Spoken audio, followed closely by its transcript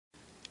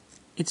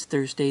It's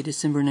Thursday,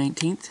 December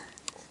 19th.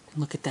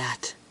 Look at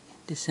that.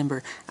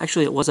 December.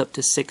 Actually, it was up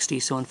to 60,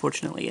 so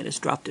unfortunately it has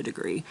dropped a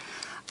degree.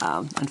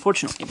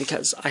 Unfortunately,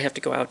 because I have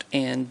to go out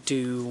and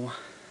do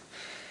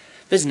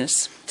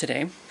business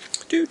today.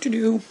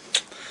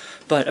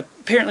 But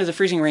apparently the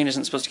freezing rain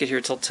isn't supposed to get here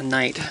until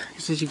tonight.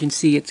 Because as you can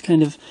see, it's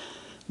kind of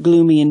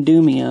gloomy and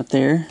doomy out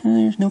there.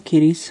 There's no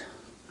kitties.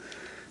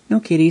 No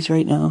kitties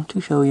right now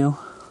to show you.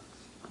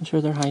 I'm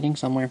sure they're hiding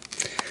somewhere.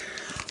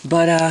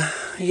 But,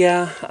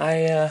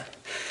 yeah,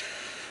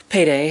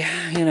 payday,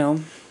 you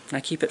know,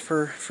 I keep it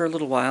for a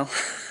little while,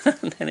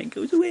 and then it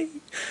goes away.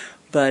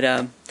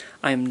 But,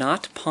 I'm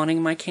not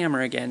pawning my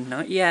camera again,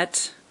 not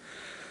yet.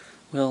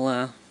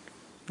 Well,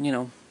 you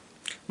know,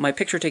 my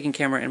picture-taking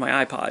camera and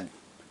my iPod,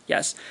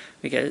 yes,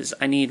 because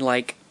I need,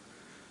 like,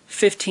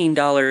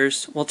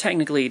 $15, well,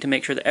 technically, to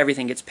make sure that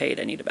everything gets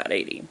paid, I need about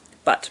 $80.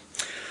 But,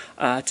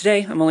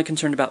 today, I'm only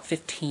concerned about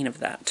 15 of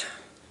that,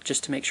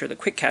 just to make sure the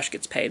quick cash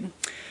gets paid.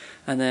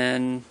 And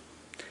then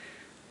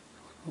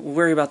we'll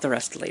worry about the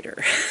rest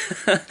later.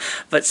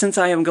 But since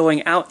I am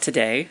going out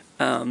today,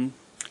 and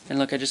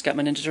look, I just got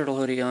my Ninja Turtle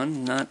hoodie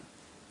on, not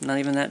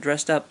even that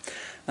dressed up,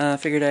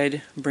 figured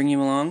I'd bring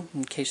you along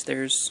in case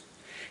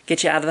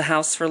get you out of the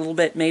house for a little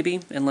bit, maybe,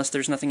 unless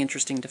there's nothing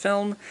interesting to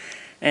film,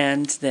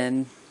 and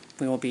then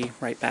we will be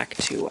right back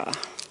to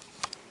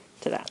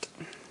that,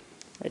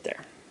 right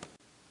there.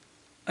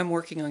 I'm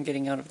working on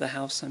getting out of the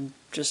house, I'm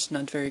just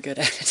not very good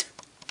at it.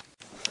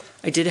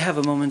 I did have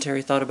a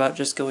momentary thought about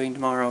just going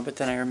tomorrow, but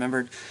then I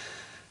remembered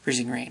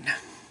freezing rain.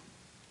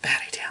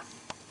 Bad idea.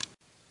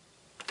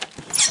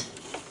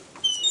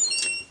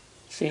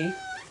 See?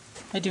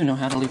 I do know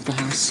how to leave the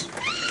house.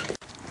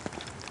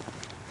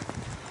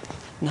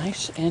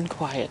 Nice and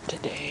quiet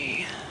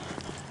today.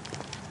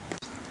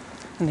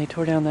 And they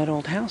tore down that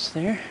old house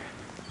there.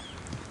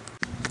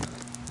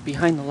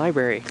 Behind the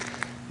library.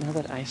 Now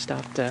that I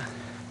stopped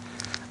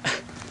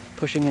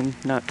pushing and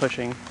not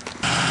pushing.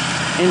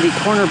 And the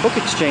corner book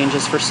exchange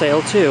is for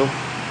sale too.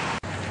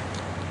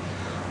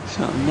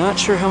 So I'm not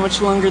sure how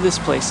much longer this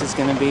place is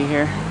going to be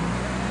here.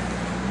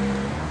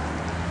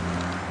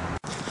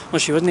 Well,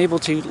 she wasn't able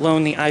to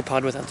loan the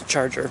iPod without the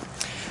charger.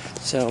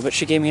 So, but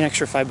she gave me an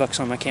extra $5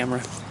 on my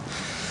camera.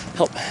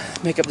 Help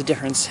make up the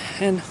difference.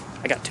 And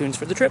I got tunes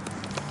for the trip.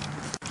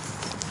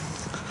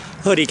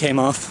 Hoodie came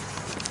off.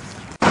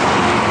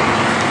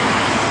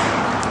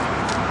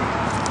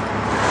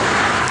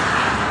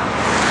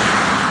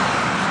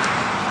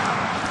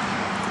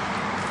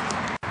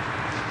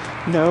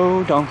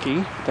 No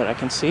donkey that I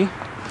can see,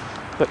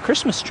 but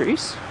Christmas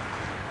trees.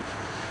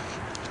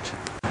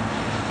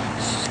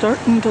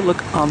 Starting to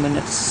look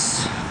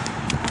ominous.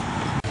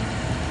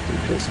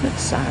 Replacement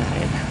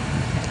side.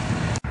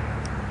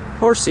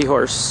 Horsey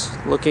horse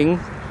looking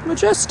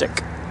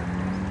majestic.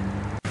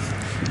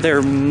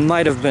 There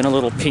might have been a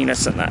little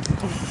penis in that.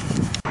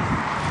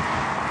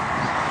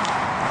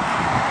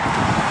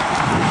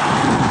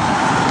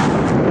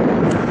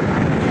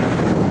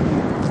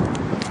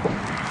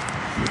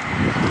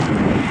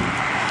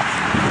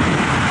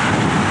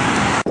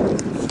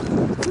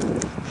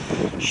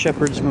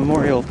 Shepherd's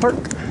Memorial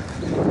Park.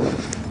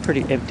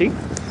 Pretty empty.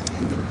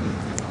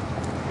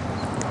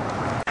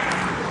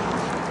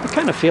 I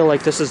kind of feel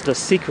like this is the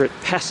secret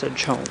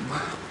passage home.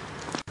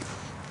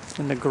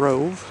 In the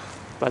Grove,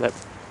 by that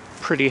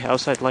pretty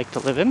house I'd like to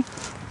live in.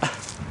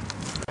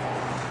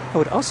 I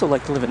would also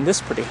like to live in this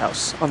pretty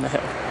house on the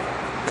hill,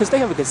 because they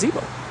have a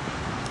gazebo.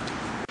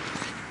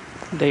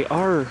 They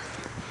are,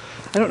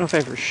 I don't know if I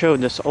ever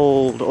showed this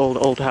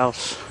old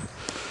house,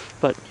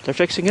 but they're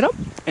fixing it up,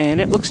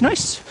 and it looks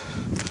nice.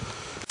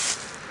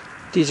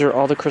 These are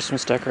all the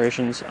Christmas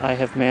decorations. I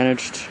have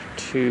managed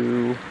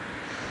to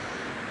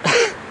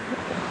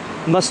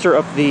muster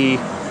up the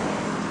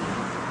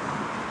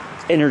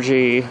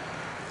energy.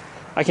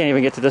 I can't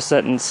even get to this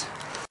sentence.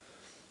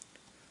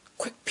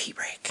 Quick pee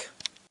break.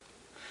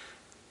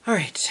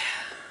 Alright.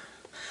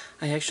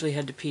 I actually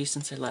had to pee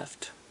since I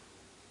left.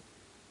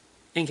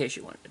 In case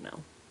you wanted to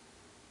know.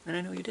 And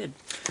I know you did.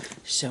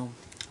 So,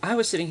 I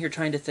was sitting here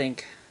trying to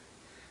think.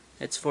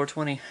 It's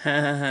 4:20.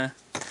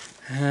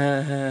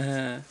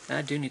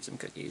 I do need some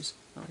cookies.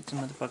 I need some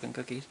motherfucking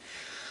cookies.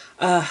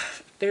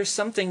 There's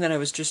something that I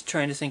was just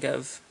trying to think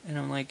of, and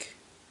I'm like,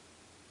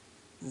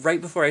 right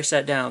before I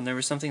sat down, there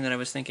was something that I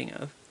was thinking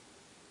of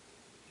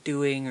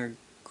doing or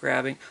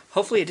grabbing.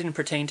 Hopefully it didn't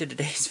pertain to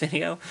today's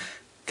video,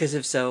 because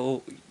if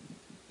so,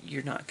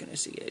 you're not going to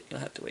see it.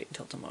 You'll have to wait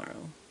until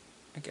tomorrow,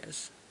 I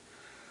guess.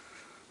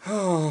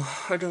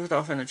 Oh, I dozed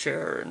off in a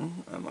chair,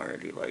 and I'm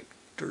already like,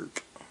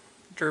 derp.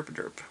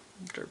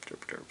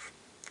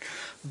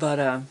 But,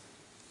 I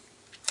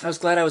was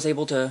glad I was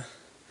able to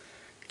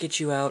get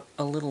you out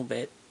a little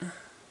bit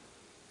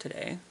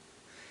today,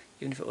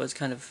 even if it was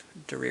kind of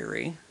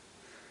dreary.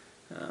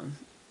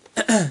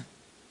 When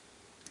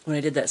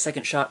I did that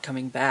second shot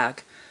coming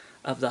back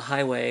of the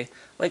highway,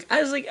 like,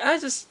 I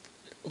just,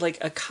 like,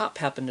 a cop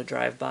happened to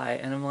drive by,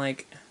 and I'm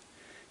like,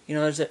 you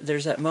know,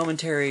 there's that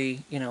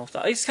momentary, you know,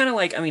 thought. It's kind of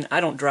like, I mean, I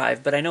don't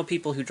drive, but I know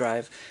people who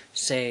drive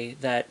say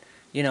that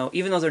You know,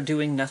 even though they're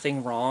doing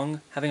nothing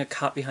wrong, having a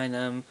cop behind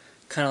them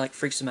kind of like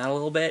freaks them out a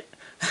little bit.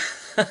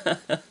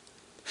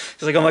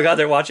 It's like, oh my god,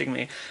 they're watching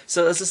me.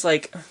 So it's just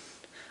like,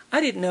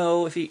 I didn't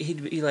know if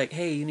he'd be like,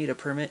 hey, you need a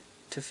permit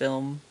to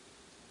film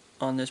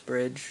on this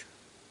bridge,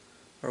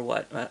 or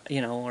what, you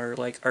know, or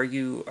like, are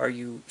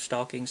you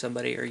stalking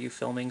somebody, are you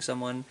filming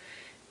someone?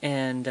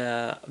 And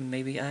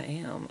maybe I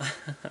am.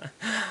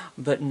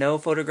 But no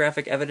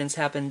photographic evidence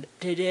happened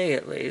today,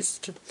 at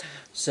least.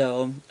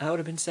 So I would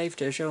have been safe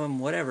to show him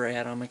whatever I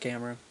had on my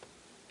camera.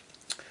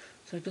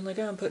 So I've been like,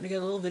 oh, I'm putting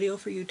together a little video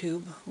for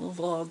YouTube, a little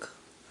vlog.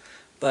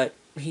 But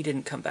he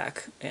didn't come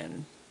back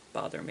and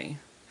bother me.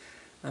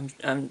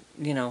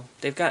 You know,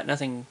 they've got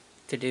nothing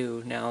to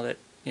do now that,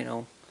 you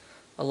know,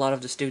 a lot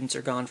of the students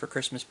are gone for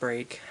Christmas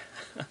break.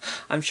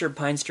 I'm sure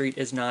Pine Street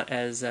is not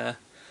as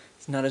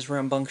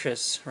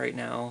rambunctious right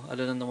now,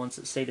 other than the ones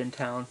that stayed in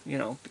town, you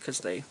know, because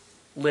they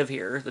live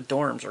here. The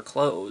dorms are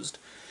closed.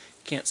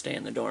 Can't stay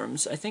in the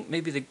dorms. I think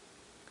maybe the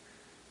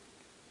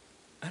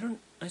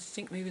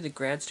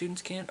grad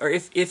students can, or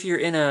if you're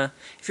in an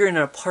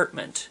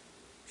apartment.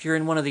 If you're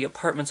in one of the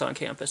apartments on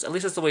campus, at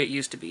least that's the way it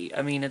used to be.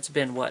 I mean, it's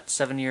been, what,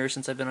 7 years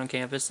since I've been on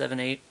campus? 7,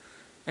 8?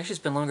 Actually, it's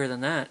been longer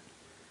than that.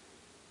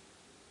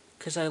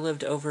 Because I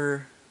lived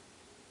over...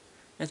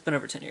 It's been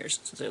over 10 years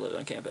since I lived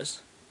on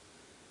campus.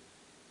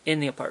 In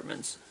the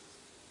apartments.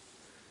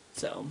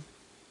 So...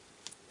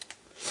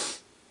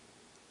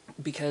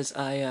 Because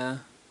I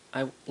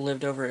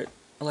lived over at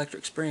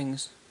Electric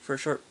Springs for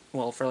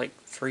for like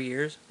 3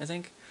 years, I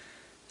think.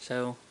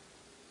 So...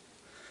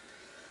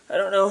 I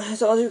don't know,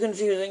 it's all too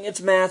confusing.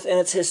 It's math, and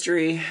it's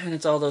history, and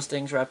it's all those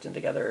things wrapped in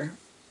together.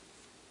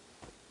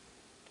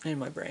 And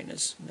my brain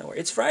is nowhere.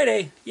 It's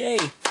Friday! Yay!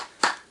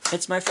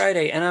 It's my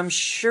Friday, and I'm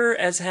sure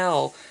as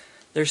hell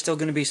there's still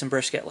going to be some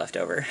brisket left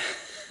over.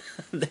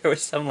 There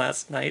was some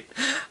last night.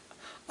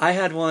 I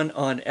had one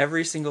on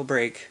every single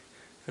break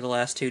for the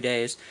last 2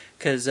 days,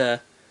 because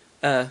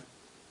one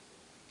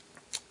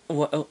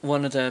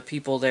of the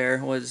people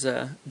there was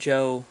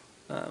Joe,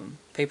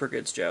 Paper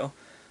Goods Joe,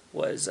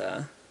 was...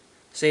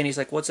 saying, he's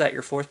like, what's that,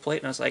 your 4th plate?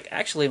 And I was like,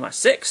 actually, my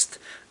 6th.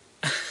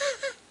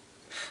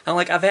 I'm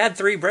like, I've had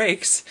 3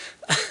 breaks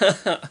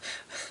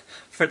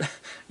for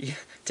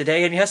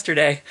today and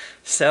yesterday.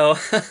 So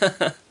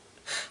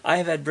I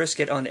have had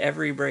brisket on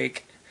every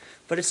break.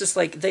 But it's just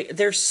like,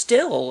 they're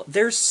still,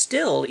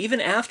 even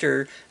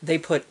after they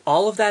put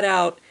all of that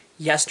out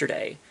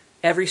yesterday,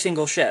 every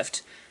single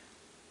shift,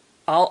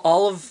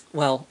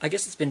 well, I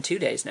guess it's been 2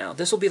 days now.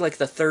 This will be like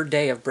the 3rd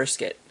day of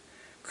brisket.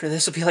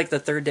 This will be like the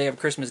 3rd day of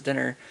Christmas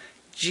dinner.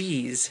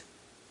 Jeez.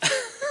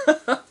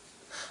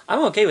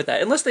 I'm okay with that.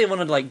 Unless they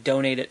want to, like,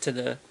 donate it to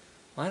the...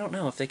 Well, I don't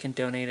know if they can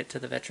donate it to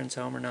the Veterans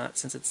Home or not,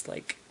 since it's,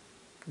 like,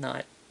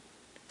 not...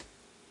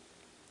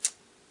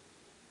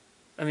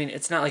 I mean,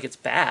 it's not like it's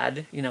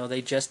bad. You know,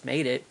 they just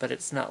made it, but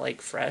it's not,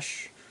 like,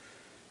 fresh.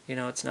 You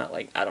know, it's not,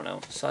 like... I don't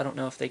know. So I don't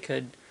know if they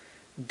could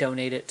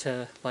donate it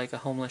to, like, a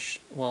homeless...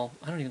 Well,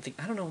 I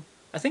don't know.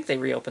 I think they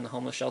reopened the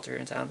homeless shelter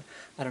in town.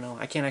 I don't know.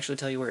 I can't actually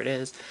tell you where it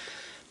is.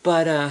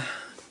 But,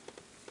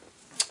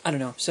 I don't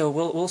know. So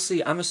we'll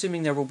see. I'm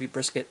assuming there will be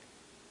brisket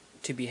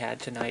to be had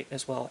tonight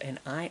as well, and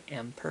I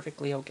am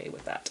perfectly okay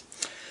with that.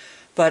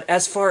 But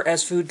as far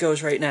as food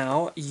goes right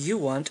now, you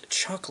want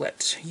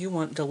chocolate. You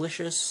want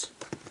delicious,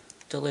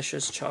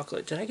 delicious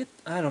chocolate. Did I get...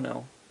 I don't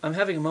know. I'm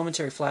having a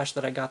momentary flash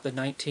that I got the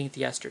 19th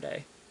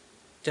yesterday.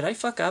 Did I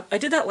fuck up? I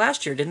did that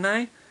last year, didn't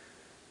I?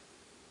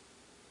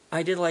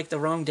 I did, like, the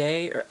wrong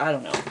day, or... I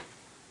don't know.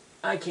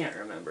 I can't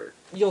remember.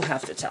 You'll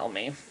have to tell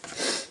me.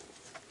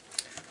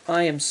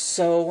 I am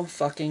so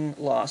fucking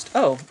lost.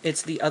 Oh,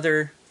 it's the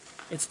other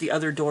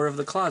door of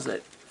the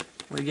closet.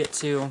 We get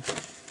to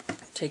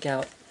take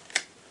out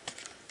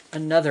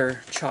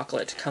another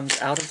chocolate comes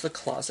out of the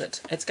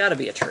closet. It's gotta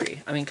be a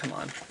tree. I mean, come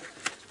on.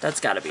 That's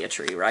gotta be a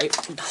tree, right?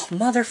 Oh,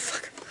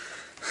 motherfucker.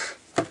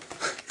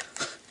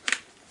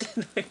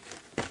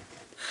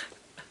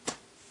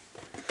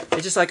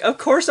 It's just like, of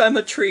course I'm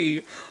a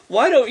tree.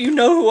 Why don't you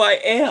know who I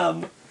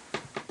am?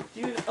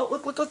 Oh,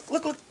 look.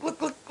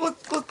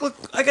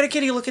 I got a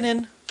kitty looking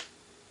in.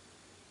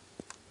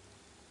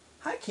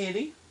 Hi,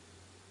 kitty.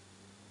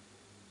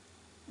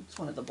 It's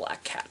one of the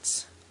black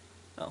cats.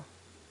 Oh.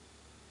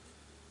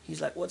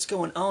 He's like, what's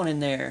going on in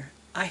there?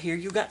 I hear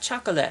you got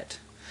chocolate.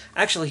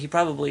 Actually, he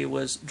probably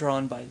was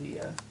drawn by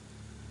the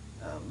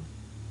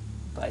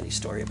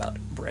story about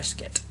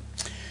brisket.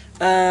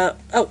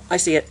 Oh, I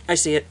see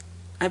it.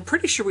 I'm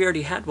pretty sure we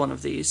already had one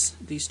of these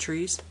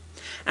trees.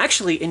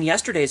 Actually, in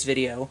yesterday's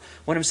video,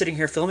 when I'm sitting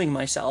here filming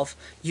myself,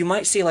 you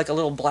might see like a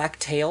little black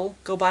tail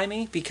go by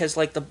me, because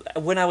like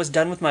when I was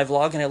done with my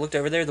vlog and I looked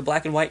over there, the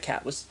black and white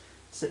cat was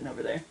sitting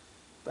over there.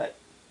 But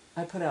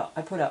I put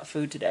out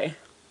food today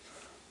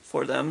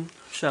for them,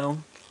 so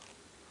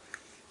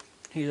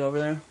he's over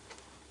there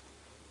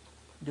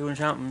doing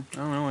something. I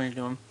don't know what he's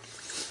doing.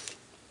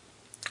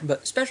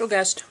 But special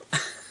guest.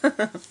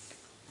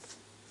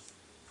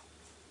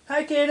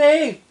 Hi,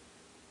 kitty.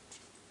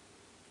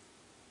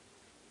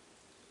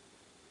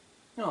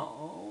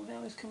 Oh,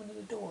 now he's coming to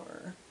the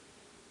door.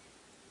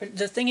 But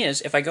the thing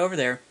is, if I go over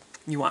there,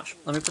 you watch.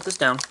 Let me put this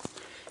down.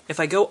 If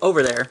I go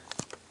over there,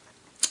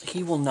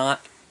 he will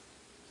not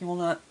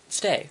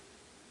stay.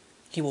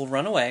 He will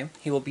run away.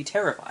 He will be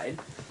terrified.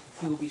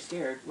 He will be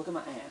scared. Look at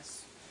my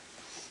ass.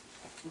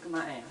 Look at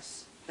my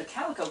ass. The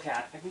calico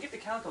cat. I can get the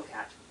calico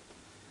cat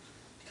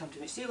to come to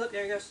me. See, look,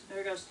 there he goes. There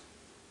he goes.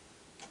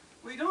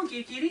 Where you going,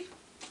 kitty kitty?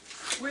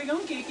 Where you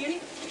going, kitty kitty?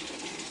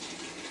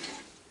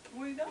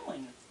 Where you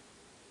going?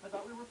 I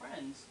thought we were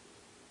friends.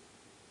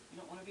 You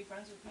don't want to be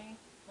friends with me?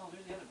 Oh,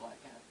 there's the other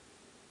black cat.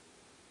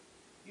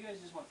 You guys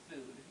just want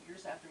food. You're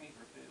just after me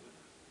for food.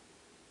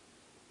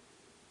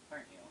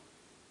 Aren't you?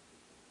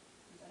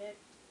 Is that it?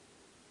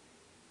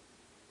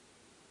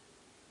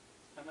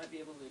 I might be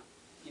able to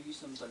give you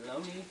some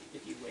bologna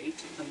if you wait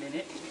a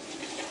minute.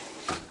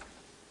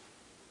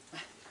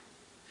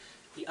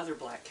 The other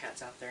black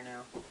cat's out there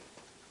now.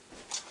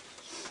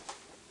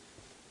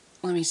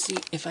 Let me see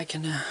if I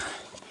can...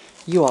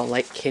 You all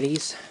like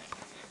kitties,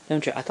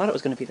 don't you? I thought it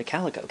was going to be the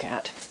calico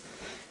cat.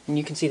 And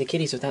you can see the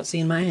kitties without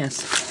seeing my ass.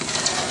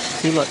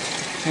 See, look.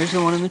 There's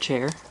the one in the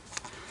chair.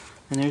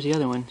 And there's the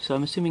other one. So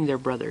I'm assuming they're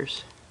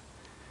brothers.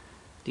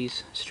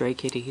 These stray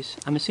kitties.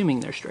 I'm assuming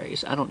they're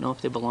strays. I don't know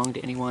if they belong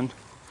to anyone.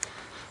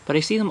 But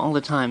I see them all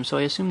the time, so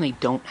I assume they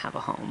don't have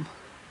a home.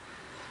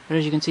 But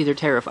as you can see, they're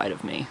terrified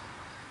of me.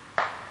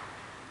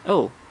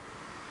 Oh.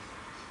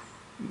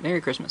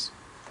 Merry Christmas.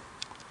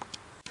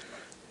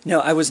 No,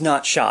 I was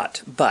not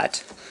shot,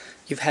 but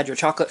you've had your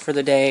chocolate for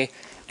the day,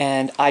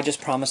 and I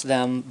just promised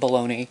them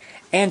bologna,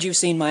 and you've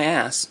seen my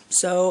ass.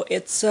 So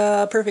it's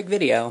a perfect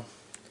video.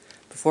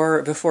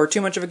 Before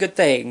too much of a good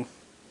thing.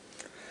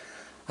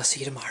 I'll see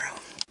you tomorrow.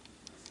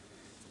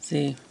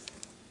 See,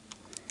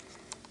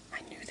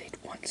 I knew they'd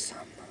want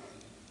some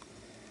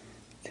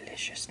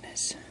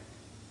deliciousness.